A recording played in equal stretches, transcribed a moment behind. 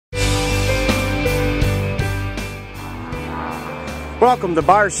Welcome to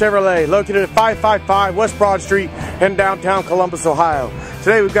Byers Chevrolet, located at 555 West Broad Street in downtown Columbus, Ohio.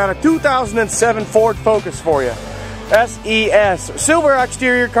 Today we've got a 2007 Ford Focus for you. SES, silver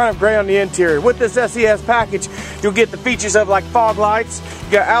exterior, kind of gray on the interior. With this SES package, you'll get the features of like fog lights.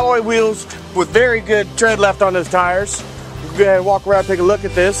 You got alloy wheels with very good tread left on those tires. Go ahead and walk around, take a look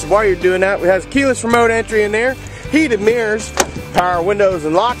at this. While you're doing that, it has keyless remote entry in there, heated mirrors, power windows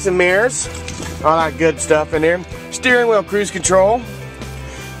and locks and mirrors, all that good stuff in there. Steering wheel cruise control,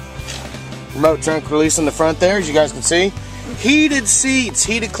 remote trunk release in the front there, as you guys can see. Heated seats,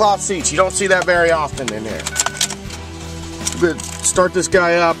 heated cloth seats. You don't see that very often in here. We're gonna start this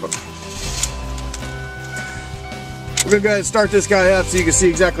guy up. We're gonna go ahead and start this guy up so you can see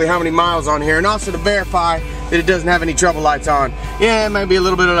exactly how many miles on here, and also to verify that it doesn't have any trouble lights on. Yeah, it might be a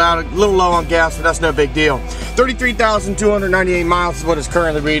little bit a little low on gas, but that's no big deal. 33,298 miles is what it's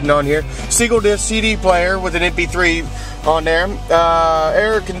currently reading on here. Single disc CD player with an MP3 on there.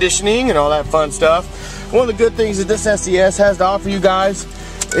 Air conditioning and all that fun stuff. One of the good things that this SES has to offer you guys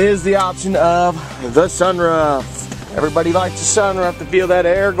is the option of the sunroof. Everybody likes the sunroof to feel that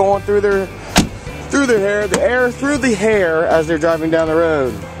air going through their hair, the air through the hair as they're driving down the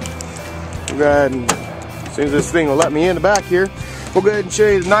road. We'll go ahead and, as soon as this thing will let me in the back here, we'll go ahead and show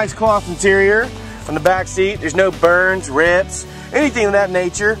you the nice cloth interior on the back seat. There's no burns, rips, anything of that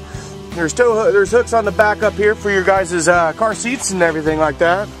nature. There's hooks on the back up here for your guys' car seats and everything like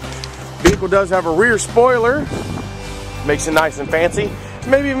that. Vehicle does have a rear spoiler, makes it nice and fancy.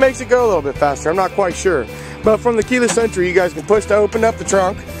 Maybe it makes it go a little bit faster, I'm not quite sure. But from the keyless entry, you guys can push to open up the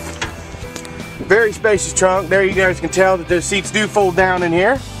trunk. Very spacious trunk. There you guys can tell that those seats do fold down in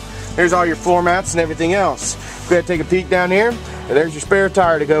here. There's all your floor mats and everything else. Go ahead and take a peek down here, and there's your spare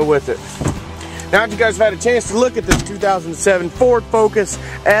tire to go with it. Now that you guys have had a chance to look at this 2007 Ford Focus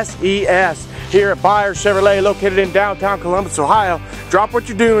SES here at Byers Chevrolet, located in downtown Columbus, Ohio, drop what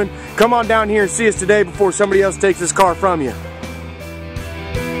you're doing, come on down here and see us today before somebody else takes this car from you.